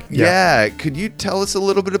all right. Yeah. Could you tell us a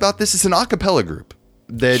little bit about this? It's an a cappella group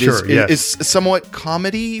that is somewhat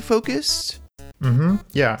comedy focused. Mm-hmm.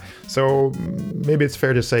 Yeah. So maybe it's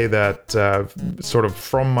fair to say that sort of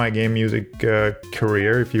from my game music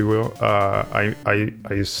career, if you will,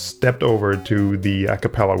 I stepped over to the a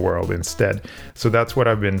cappella world instead. So that's what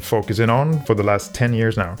I've been focusing on for the last 10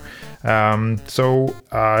 years now. So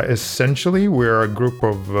essentially, we're a group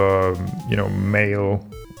of male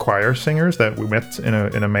choir singers that we met in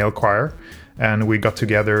a male choir. And we got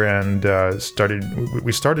together and started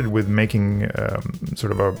with making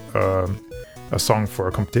sort of a song for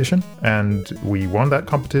a competition, and we won that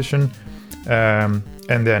competition, and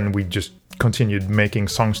then we just continued making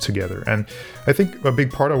songs together. And I think a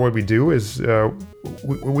big part of what we do is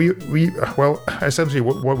essentially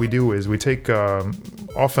what we do is we take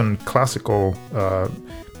often classical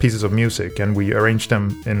pieces of music and we arrange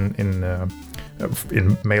them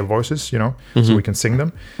in male voices, so we can sing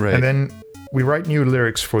them, right. And then we write new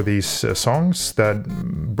lyrics for these songs that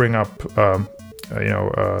bring up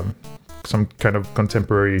some kind of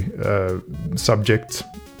contemporary subject.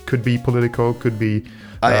 Could be political, could be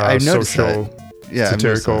social,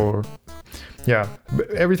 satirical.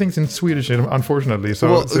 But everything's in Swedish, unfortunately.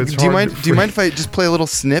 So, so it's do you mind if I just play a little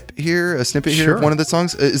snippet here of one of the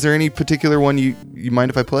songs? Is there any particular one you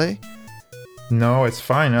mind if I play? No, it's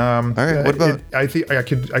fine. All right. What about? I think I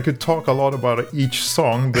could talk a lot about each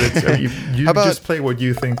song, but it's, you just play what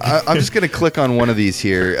you think. I'm just gonna click on one of these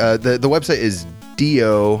here. The website is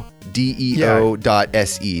deo.se.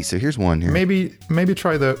 So here's one here. Maybe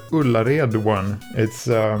try the Ullared one. It's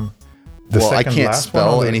I can't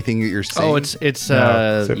spell anything that you're saying. Oh, it's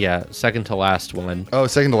second to last one. Oh,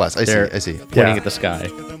 second to last. I see. Pointing at the sky.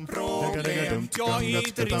 Jag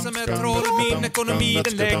hittar in som ett troll. Min ekonomi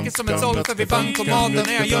den lägger som en såll. För vi bankomaten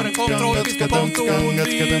när jag gör en kontroll. Finns på konto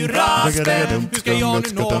dyraste. Hur ska jag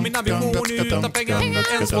nu nå min ambition utan pengar?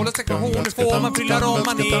 En svårlös ekvation. Hur får man fylla om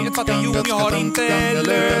man är ett fattig jon? Jag har inte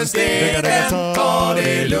löst det. Ta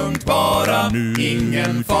det lugnt bara.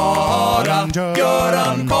 Ingen fara.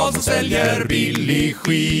 Göran Karlsson säljer billig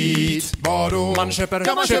skit. Vadå? Man köper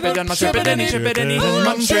den, man köper den, man köper den i. Man köper den i,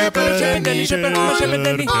 man köper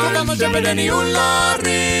den i. Man köper den i Ullared.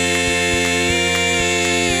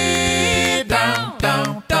 Down,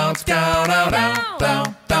 down, down, down, down,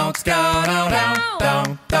 down, down, down, down,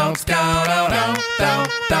 down, down,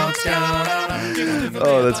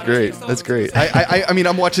 Oh, that's great. That's great. I mean,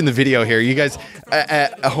 I'm watching the video here. You guys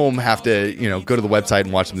at home have to, go to the website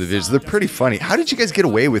and watch some of the videos. They're pretty funny. How did you guys get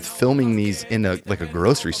away with filming these in a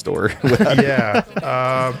grocery store? We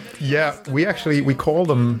call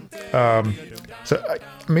them.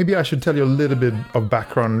 Maybe I should tell you a little bit of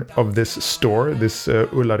background of this store, this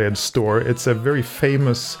Ullared store. It's a very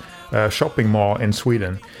famous shopping mall in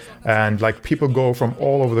Sweden. And people go from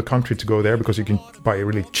all over the country to go there because you can buy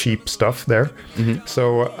really cheap stuff there. Mm-hmm.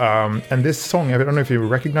 So, and this song, I don't know if you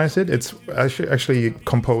recognize it. It's actually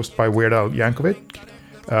composed by Weird Al Yankovic.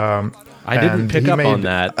 I didn't pick up on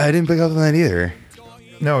that. I didn't pick up on that either.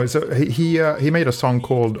 No, so he made a song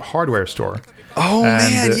called Hardware Store. Oh,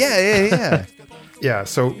 man, yeah. Yeah,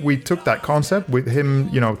 so we took that concept with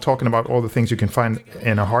him, talking about all the things you can find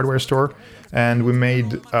in a hardware store, and we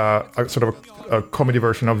made a sort of a comedy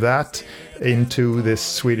version of that into this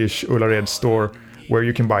Swedish Ullared store where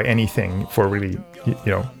you can buy anything for really,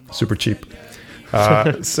 super cheap.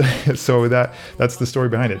 So that's the story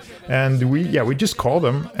behind it. And we just called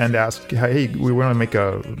them and asked, hey, we want to make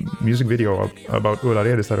a music video about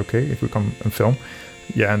Ullared. Is that okay if we come and film?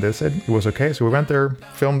 Yeah, and they said it was okay. So we went there,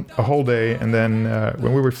 filmed a whole day, and then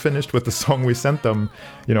when we were finished with the song, we sent them,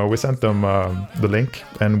 the link,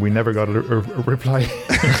 and we never got a reply.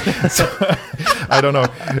 So I don't know.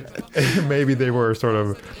 Maybe they were sort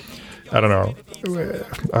of, I don't know.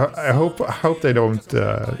 I hope they don't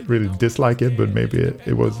really dislike it, but maybe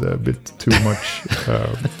it was a bit too much.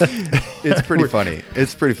 It's pretty funny.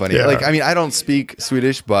 It's pretty funny. Yeah. I mean, I don't speak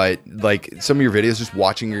Swedish, but some of your videos, just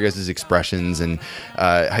watching your guys' expressions and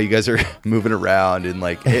how you guys are moving around, and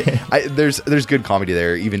there's good comedy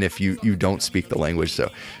there, even if you don't speak the language.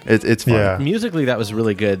 So it's fun. Yeah. Musically, that was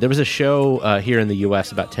really good. There was a show here in the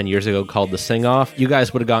U.S. about 10 years ago called The Sing Off. You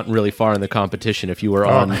guys would have gotten really far in the competition if you were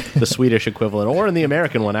on the Swedish equivalent or in the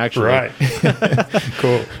American one, actually. Right.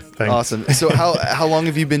 Cool. Thanks. Awesome. So how long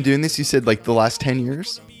have you been doing this? You said the last 10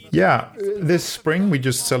 years? Yeah, this spring we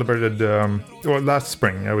just celebrated, last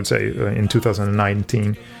spring I would say, in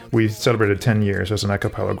 2019, we celebrated 10 years as an a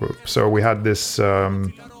cappella group. So we had this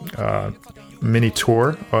mini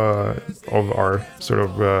tour of our sort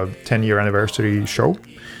of 10-year anniversary show.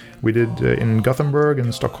 We did in Gothenburg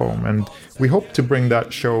and Stockholm, and we hope to bring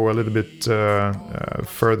that show a little bit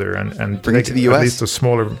further and bring it to the US? At least a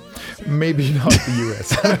smaller, maybe not the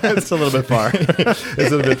US. It's a little bit far. It's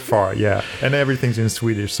a little bit far, yeah. And everything's in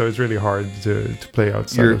Swedish, so it's really hard to play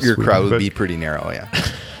outside of your Sweden. crowd would be pretty narrow, yeah.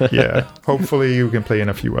 Yeah. Hopefully you can play in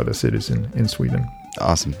a few other cities in Sweden.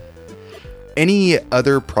 Awesome. Any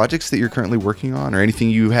other projects that you're currently working on, or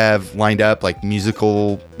anything you have lined up,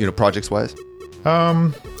 musical, projects wise?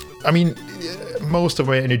 I mean, most of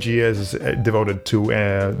my energy is devoted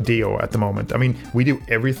to Dio at the moment. I mean, we do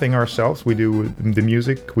everything ourselves. We do the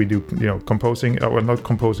music, we do, composing. Well, not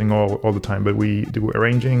composing all the time, but we do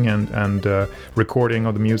arranging and recording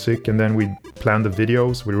of the music, and then we plan the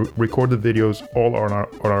videos. We record the videos all on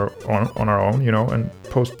our own, and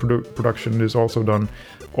post-production is also done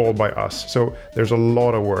all by us. So there's a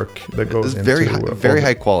lot of work that goes into very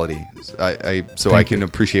high quality. I can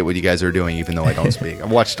appreciate what you guys are doing, even though I don't speak.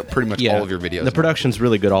 I've watched pretty much all of your videos. The production's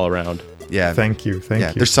really good all around. Yeah. Thank you.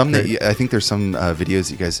 There's some I think there's some videos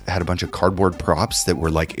you guys had a bunch of cardboard props that were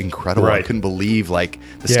incredible. Right. I couldn't believe the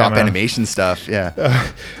stop animation stuff.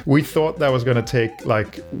 Yeah. We thought that was going to take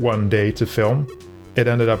 1 day to film. It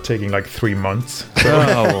ended up taking 3 months. So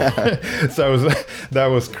that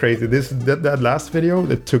was crazy. That last video,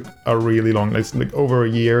 it took a really long, it's over a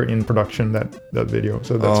year in production, that video.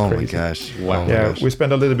 So that's crazy. Oh my gosh. Wow. Yeah, we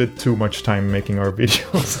spent a little bit too much time making our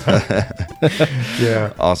videos.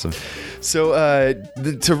 Yeah. Awesome. So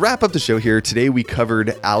to wrap up the show here, today we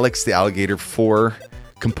covered Alex the Alligator 4,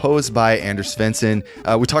 composed by Anders Svensson.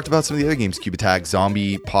 We talked about some of the other games: Cube Attack,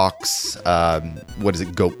 Zombie, Pox, what is it,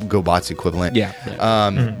 GoBots equivalent. Yeah.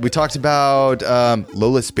 We talked about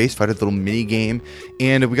Lola Space Fighter, the little mini game,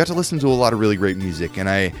 and we got to listen to a lot of really great music. And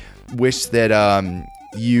I wish that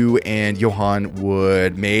you and Johan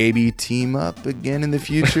would maybe team up again in the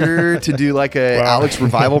future to do Alex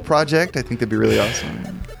revival project. I think that'd be really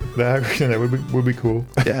awesome. That would be cool.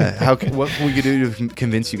 Yeah. What can we do to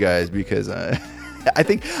convince you guys? Because I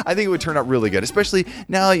think it would turn out really good, especially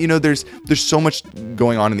now. There's so much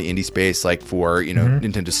going on in the indie space, for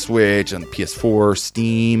Nintendo Switch and PS4,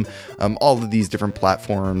 Steam, all of these different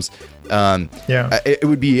platforms. It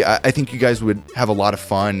would be. I think you guys would have a lot of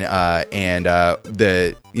fun, and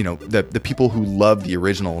the people who love the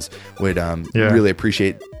originals would really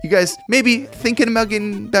appreciate you guys maybe thinking about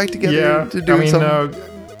getting back together to do something.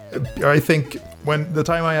 I think when the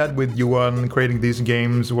time I had with Johan creating these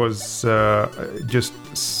games was just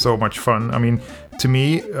so much fun. I mean, to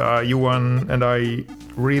me, Johan and I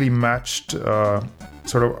really matched.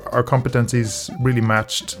 Sort of our competencies really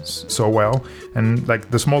matched so well, and like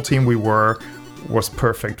the small team we were was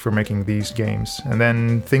perfect for making these games. And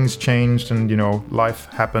then things changed, and life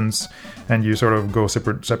happens, and you sort of go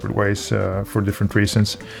separate ways for different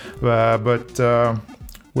reasons. But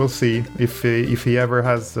we'll see if he ever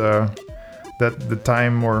has the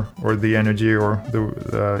time or the energy or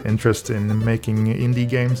the interest in making indie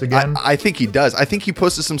games again. I think he does. I think he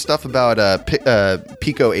posted some stuff about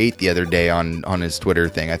Pico 8 the other day on his Twitter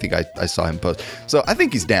thing. I think I saw him post. So I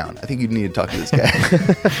think he's down. I think you need to talk to this guy.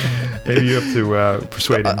 Maybe you have to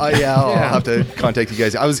persuade him. I'll have to contact you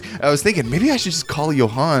guys. I was thinking maybe I should just call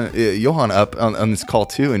Johan up on this call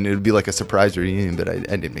too, and it would be like a surprise reunion, but I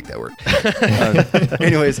didn't make that work.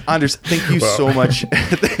 Anyways, Anders, thank you so much.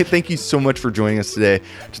 Thank you so much for joining us today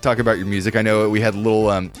to talk about your music. I know we had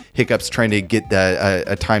little hiccups trying to get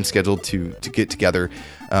a time scheduled to get together,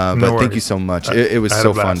 but thank you so much. It was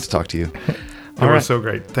so fun to talk to you. It was so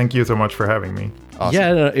great. Thank you so much for having me. Awesome.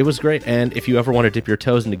 Yeah, no, it was great. And if you ever want to dip your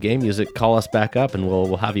toes into game music, call us back up and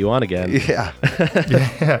we'll have you on again. Yeah.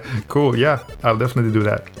 Yeah, cool. Yeah, I'll definitely do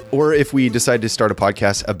that. Or if we decide to start a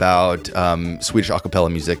podcast about Swedish a cappella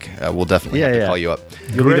music, we'll definitely have to call you up.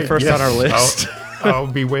 You'll be the first on our list. I'll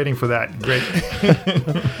be waiting for that. Great.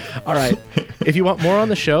 All right. If you want more on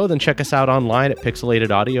the show, then check us out online at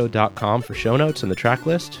pixelatedaudio.com for show notes and the track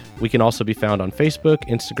list. We can also be found on Facebook,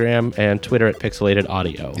 Instagram, and Twitter at Pixelated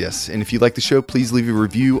Audio. Yes. And if you like the show, please leave a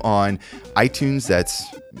review on iTunes.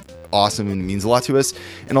 That's awesome and means a lot to us.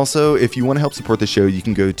 And also, if you want to help support the show, you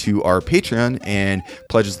can go to our Patreon and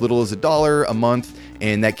pledge as little as $1 a month,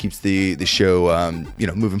 and that keeps the show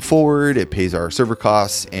moving forward. It pays our server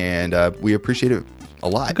costs, and we appreciate it a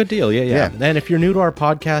lot. A good deal, yeah. And if you're new to our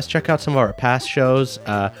podcast, check out some of our past shows.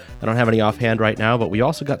 I don't have any offhand right now, but we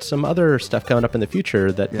also got some other stuff coming up in the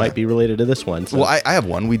future that might be related to this one. So. Well, I have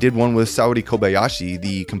one. We did one with Saori Kobayashi,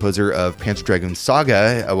 the composer of Panzer Dragoon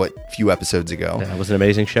Saga, a few episodes ago. That was an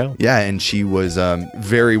amazing show. Yeah, and she was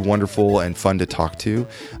very wonderful and fun to talk to.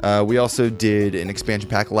 We also did an expansion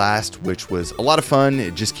pack last, which was a lot of fun.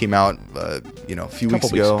 It just came out, a few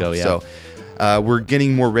weeks ago. Yeah. So we're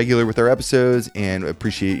getting more regular with our episodes, and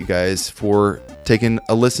appreciate you guys for taking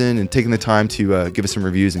a listen and taking the time to give us some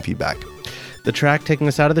reviews and feedback. The track taking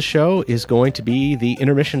us out of the show is going to be the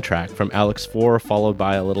intermission track from Alex 4, followed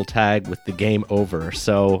by a little tag with the game over.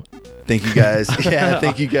 So thank you guys.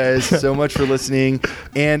 Thank you guys so much for listening.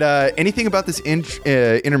 And anything about this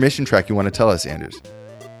intermission track you want to tell us, Anders?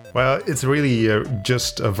 Well, it's really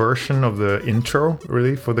just a version of the intro,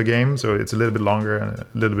 really, for the game. So it's a little bit longer and a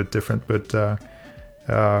little bit different. But that's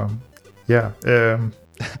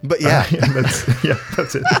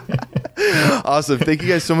it. Awesome. Thank you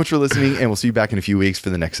guys so much for listening, and we'll see you back in a few weeks for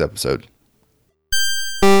the next episode.